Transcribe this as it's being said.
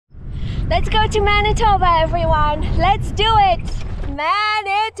Let's go to Manitoba, everyone. Let's do it.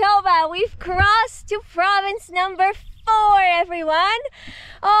 Manitoba, we've crossed to province number 4, everyone.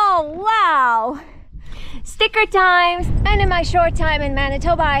 Oh, wow. Sticker times. And in my short time in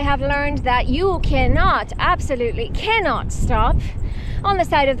Manitoba, I have learned that you cannot, absolutely cannot stop on the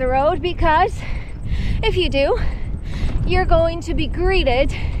side of the road, because if you do, you're going to be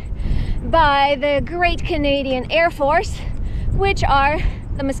greeted by the Great Canadian Air Force, which are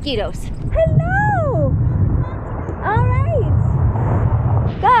the mosquitoes. Hello! All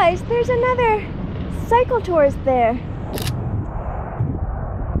right. Guys, there's another cycle tourist there.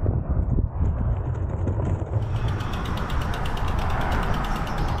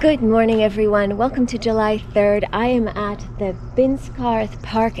 Good morning, everyone. Welcome to July 3rd. I am at the Binscarth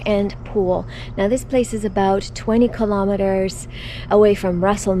Park and Pool. Now, this place is about 20 kilometers away from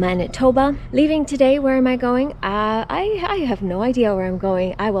Russell, Manitoba. Leaving today, where am I going? I have no idea where I'm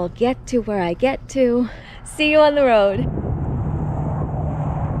going. I will get to where I get to. See you on the road.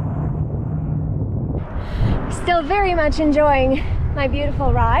 Still very much enjoying my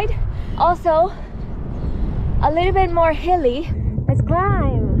beautiful ride. Also, a little bit more hilly. Let's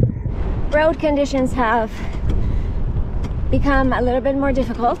climb. Road conditions have become a little bit more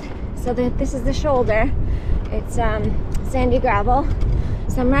difficult, so that this is the shoulder. It's sandy gravel,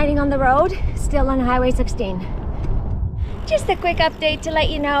 so I'm riding on the road, still on Highway 16. Just a quick update to let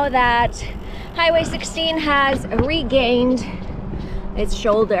you know that Highway 16 has regained its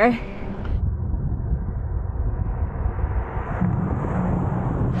shoulder.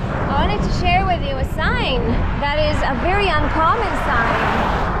 I wanted to share with you a sign that is a very uncommon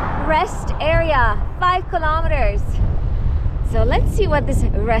sign. Rest area, 5 kilometers. So let's see what this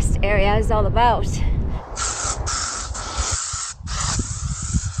rest area is all about.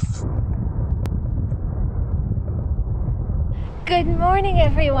 Good morning,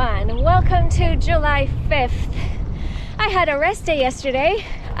 everyone. Welcome to July 5th. I had a rest day yesterday.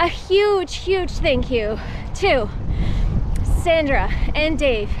 A huge thank you to Sandra and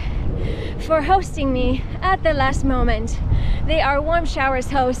Dave for hosting me at the last moment. They are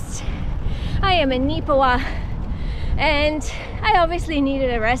Warmshowers hosts. I am in Nipawa, and I obviously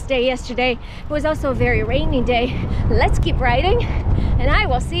needed a rest day yesterday. It was also a very rainy day. Let's keep riding, and I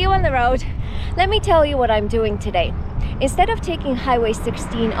will see you on the road. Let me tell you what I'm doing today. Instead of taking Highway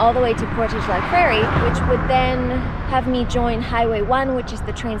 16 all the way to Portage-la-Prairie, which would then have me join Highway 1, which is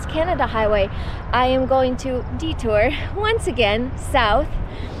the Trans-Canada Highway, I am going to detour once again south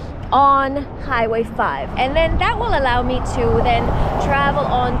on Highway 5, and then that will allow me to then travel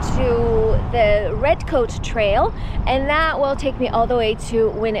onto the Redcoat Trail, and that will take me all the way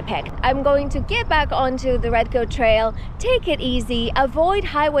to Winnipeg. I'm going to get back onto the Redcoat Trail, take it easy, avoid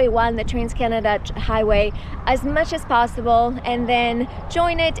Highway 1, the Trans-Canada Highway, as much as possible, and then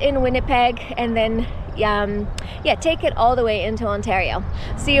join it in Winnipeg, and then take it all the way into Ontario.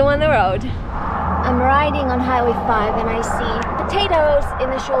 See you on the road. I'm riding on Highway 5 and I see potatoes in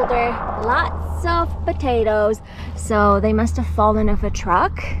the shoulder, lots of potatoes. So they must have fallen off a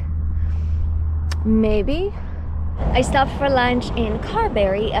truck, maybe. I stopped for lunch in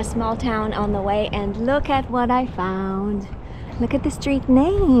Carberry, a small town on the way, and look at what I found. Look at the street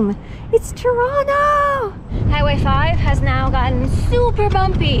name. It's Toronto! Highway 5 has now gotten super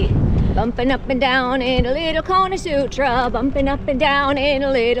bumpy. Bumping up and down in a little corner Sutra. Bumping up and down in a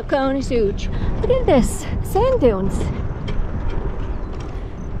little corner Sutra. Look at this. Sand dunes.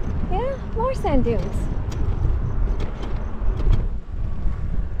 Yeah, more sand dunes.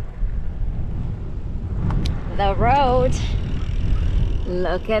 The road.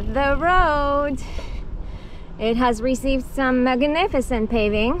 Look at the road. It has received some magnificent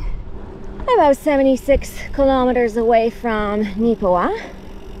paving. About 76 kilometers away from Nipawa.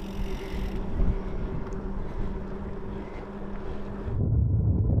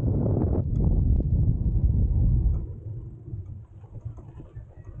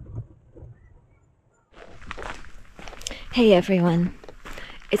 Hey everyone,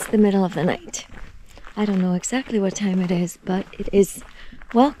 it's the middle of the night. I don't know exactly what time it is, but it is,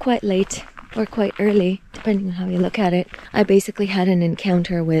 well, quite late or quite early, depending on how you look at it. I basically had an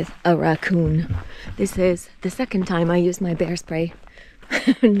encounter with a raccoon. This is the second time I used my bear spray,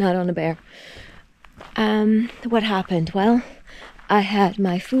 not on a bear. What happened? Well, I had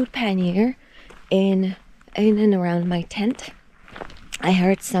my food pannier in and around my tent. I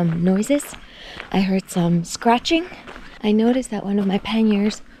heard some noises. I heard some scratching. I noticed that one of my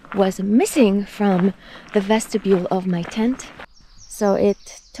panniers was missing from the vestibule of my tent. So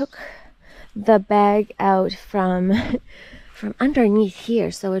it took the bag out from from underneath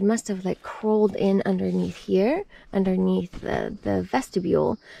here. So it must have like crawled in underneath here, underneath the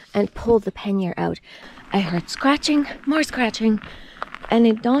vestibule, and pulled the pannier out. I heard scratching, more scratching, and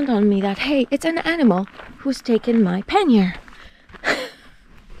it dawned on me that, hey, it's an animal who's taken my pannier.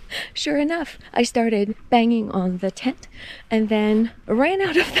 Sure enough, I started banging on the tent and then ran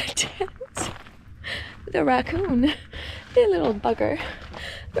out of the tent. The raccoon, the little bugger,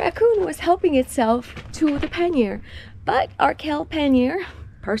 raccoon was helping itself to the pannier, but our Cal pannier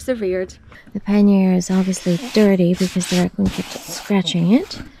persevered. The pannier is obviously dirty because the raccoon kept scratching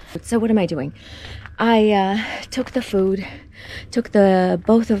it. So what am I doing? I took the food, took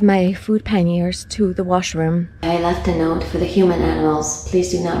both of my food panniers to the washroom. I left a note for the human animals.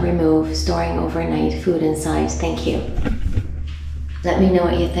 Please do not remove storing overnight food inside. Thank you. Let me know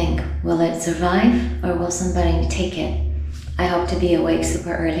what you think. Will it survive or will somebody take it? I hope to be awake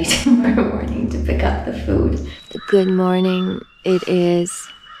super early tomorrow morning to pick up the food. Good morning. It is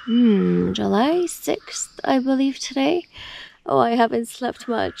July 6th, I believe, today. Oh, I haven't slept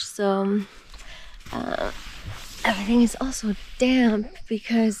much, so everything is also damp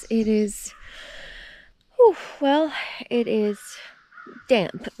because it is, it is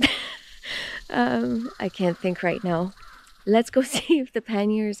damp. I can't think right now. Let's go see if the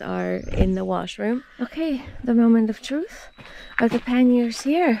panniers are in the washroom. Okay, the moment of truth. Are the panniers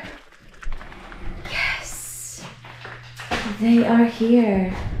here? Yes, they are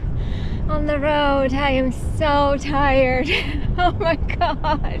here. On the road, I am so tired. Oh my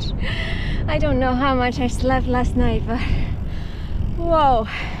gosh. I don't know how much I slept last night, but whoa,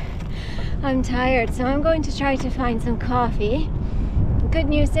 I'm tired. So I'm going to try to find some coffee. Good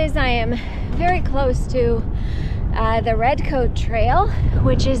news is I am very close to the Redcoat Trail,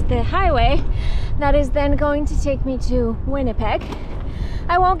 which is the highway that is then going to take me to Winnipeg.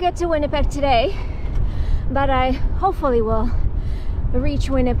 I won't get to Winnipeg today, but I hopefully will reach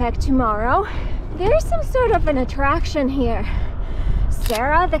Winnipeg tomorrow. There's some sort of an attraction here.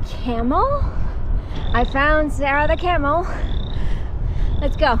 Sarah the camel? I found Sarah the camel.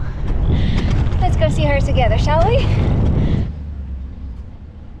 Let's go. Let's go see her together, shall we?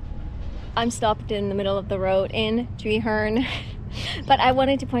 I'm stopped in the middle of the road in Treeherne, but I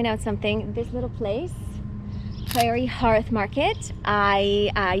wanted to point out something. This little place, Prairie Hearth Market,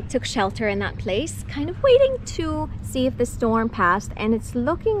 I took shelter in that place, kind of waiting to see if the storm passed, and it's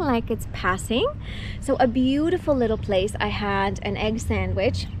looking like it's passing. So a beautiful little place. I had an egg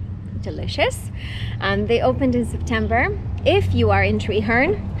sandwich, delicious. They opened in September. If you are in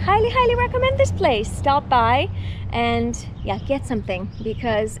Treeherne, highly recommend this place. Stop by and yeah, get something,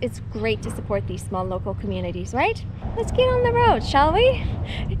 because it's great to support these small local communities, right? Let's get on the road, shall we?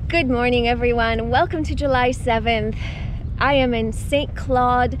 Good morning, everyone. Welcome to July 7th. I am in Saint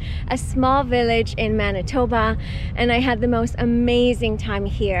Claude, a small village in Manitoba, and I had the most amazing time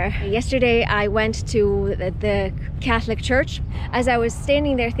here. Yesterday I went to the Catholic church. As I was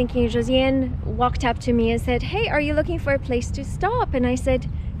standing there thinking, Josiane walked up to me and said, "Hey, are you looking for a place to stop?" And I said,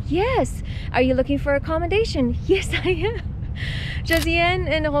 "Yes." "Are you looking for accommodation?" "Yes, I am." Josiane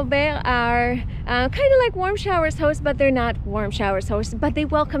and Robert are kind of like Warmshowers hosts, but they're not Warmshowers hosts, but they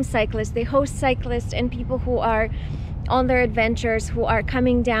welcome cyclists. They host cyclists and people who are on their adventures, who are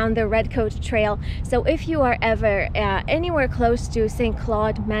coming down the Redcoat Trail. So if you are ever anywhere close to Saint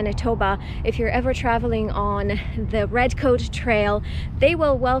Claude, Manitoba, if you're ever traveling on the Redcoat Trail, they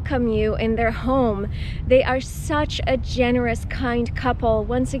will welcome you in their home. They are such a generous, kind couple.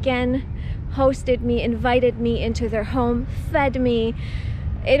 Once again, hosted me, invited me into their home, fed me.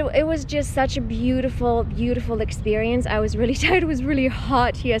 It was just such a beautiful experience. I was really tired. It was really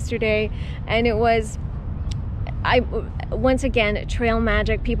hot yesterday, and it was, once again, trail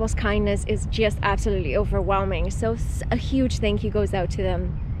magic, people's kindness is just absolutely overwhelming. So a huge thank you goes out to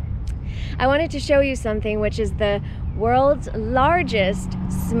them. I wanted to show you something, which is the world's largest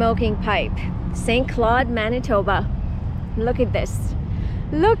smoking pipe, Saint Claude, Manitoba. Look at this.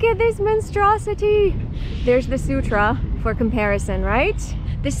 Look at this monstrosity. There's the Sutra for comparison, right?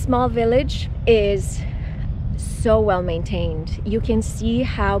 This small village is so well maintained. You can see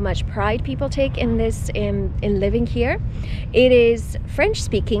how much pride people take in this, in living here. It is French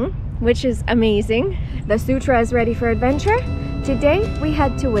speaking, which is amazing. The Sutra is ready for adventure. Today we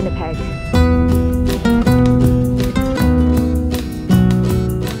head to Winnipeg.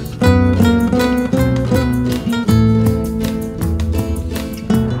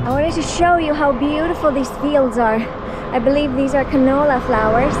 I wanted to show you how beautiful these fields are. I believe these are canola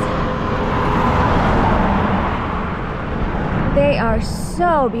flowers. They are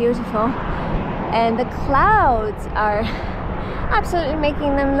so beautiful, and the clouds are absolutely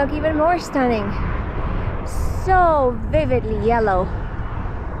making them look even more stunning. so vividly yellow.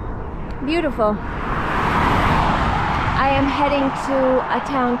 Beautiful. I am heading to a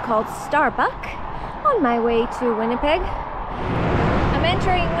town called Starbuck on my way to Winnipeg. I'm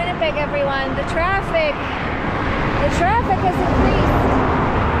entering Winnipeg, everyone. The traffic has increased.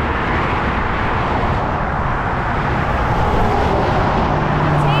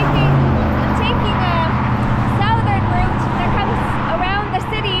 I'm taking a southern route that comes around the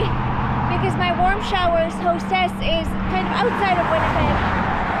city because my Warmshowers hostess is kind of outside of Winnipeg.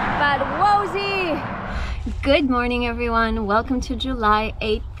 But whoa-zee! Good morning, everyone. Welcome to July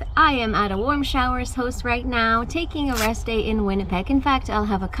 8th. I am at a Warmshowers host right now, taking a rest day in Winnipeg. In fact, I'll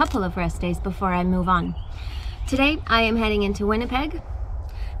have a couple of rest days before I move on. Today, I am heading into Winnipeg.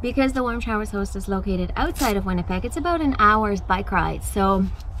 Because the Warmshowers host is located outside of Winnipeg, it's about an hour's bike ride. So,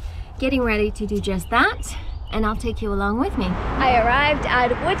 getting ready to do just that, and I'll take you along with me. I arrived at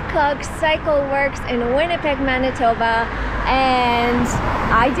Woodcock Cycle Works in Winnipeg, Manitoba, and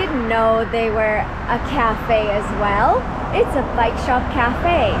I didn't know they were a cafe as well. It's a bike shop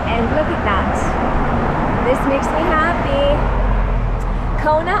cafe, and look at that. This makes me happy.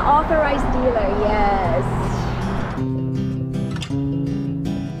 Kona authorized dealer, yes.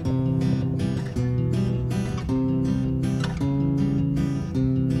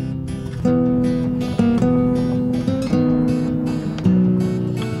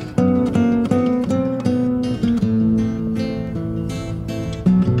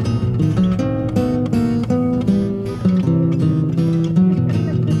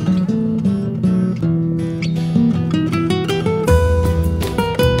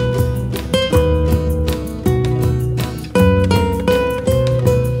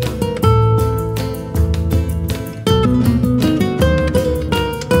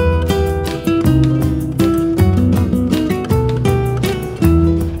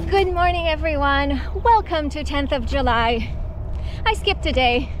 Welcome to 10th of July. I skipped a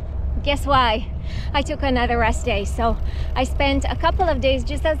day. Guess why? I took another rest day. So I spent a couple of days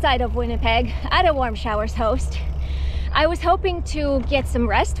just outside of Winnipeg at a Warmshowers host. I was hoping to get some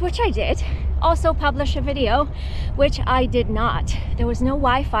rest, which I did. Also publish a video, which I did not. There was no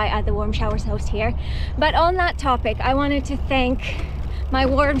Wi-Fi at the Warmshowers host here. But on that topic, I wanted to thank my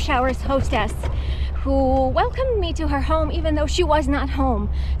Warmshowers hostess who welcomed me to her home even though she was not home.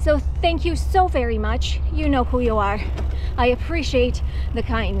 So thank you so very much. You know who you are. I appreciate the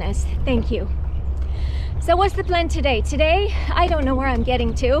kindness. Thank you. So what's the plan today? Today, I don't know where I'm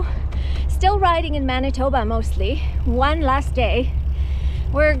getting to. Still riding in Manitoba mostly. One last day.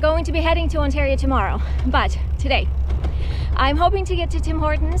 We're going to be heading to Ontario tomorrow, but today, I'm hoping to get to Tim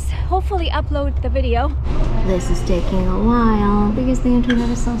Hortons, hopefully upload the video. This is taking a while because the internet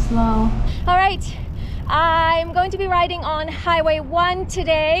is so slow. All right. I'm going to be riding on Highway 1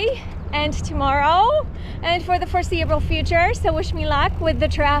 today and tomorrow and for the foreseeable future, so wish me luck with the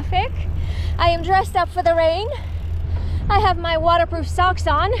traffic. I am dressed up for the rain. I have my waterproof socks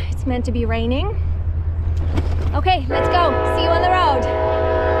on. It's meant to be raining. Okay, let's go. See you on the road.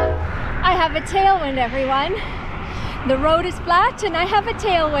 I have a tailwind, everyone. The road is flat and I have a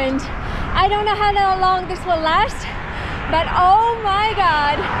tailwind. I don't know how long this will last, but oh my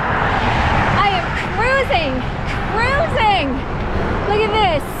God. I am cruising! Look at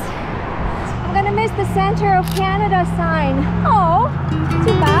this. I'm gonna miss the Center of Canada sign. Oh,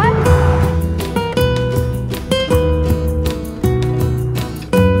 too bad.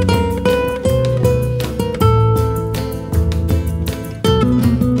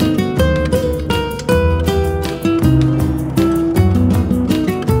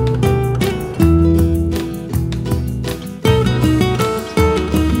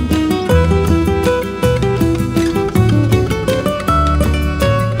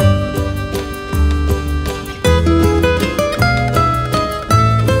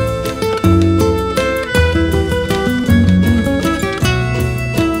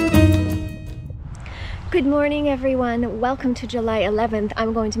 Good morning, everyone. Welcome to July 11th.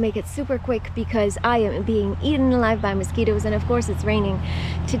 I'm going to make it super quick because I am being eaten alive by mosquitoes and of course it's raining.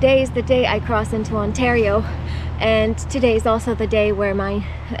 Today is the day I cross into Ontario, and today is also the day where my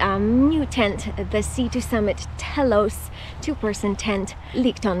new tent, the Sea2 Summit Telos 2-person tent,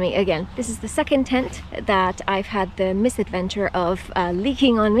 leaked on me again. This is the second tent that I've had the misadventure of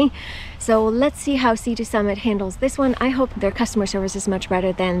leaking on me. So let's see how Sea2 Summit handles this one. I hope their customer service is much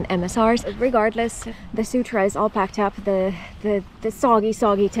better than MSR's. Regardless, the Sutra is all packed up. The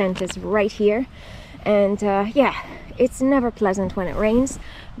soggy tent is right here. And yeah, it's never pleasant when it rains.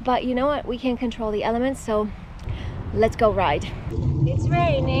 But you know what? We can control the elements, so let's go ride. It's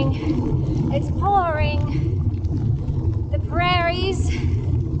raining. It's pouring. The prairies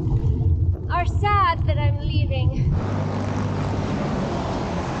are sad that I'm leaving.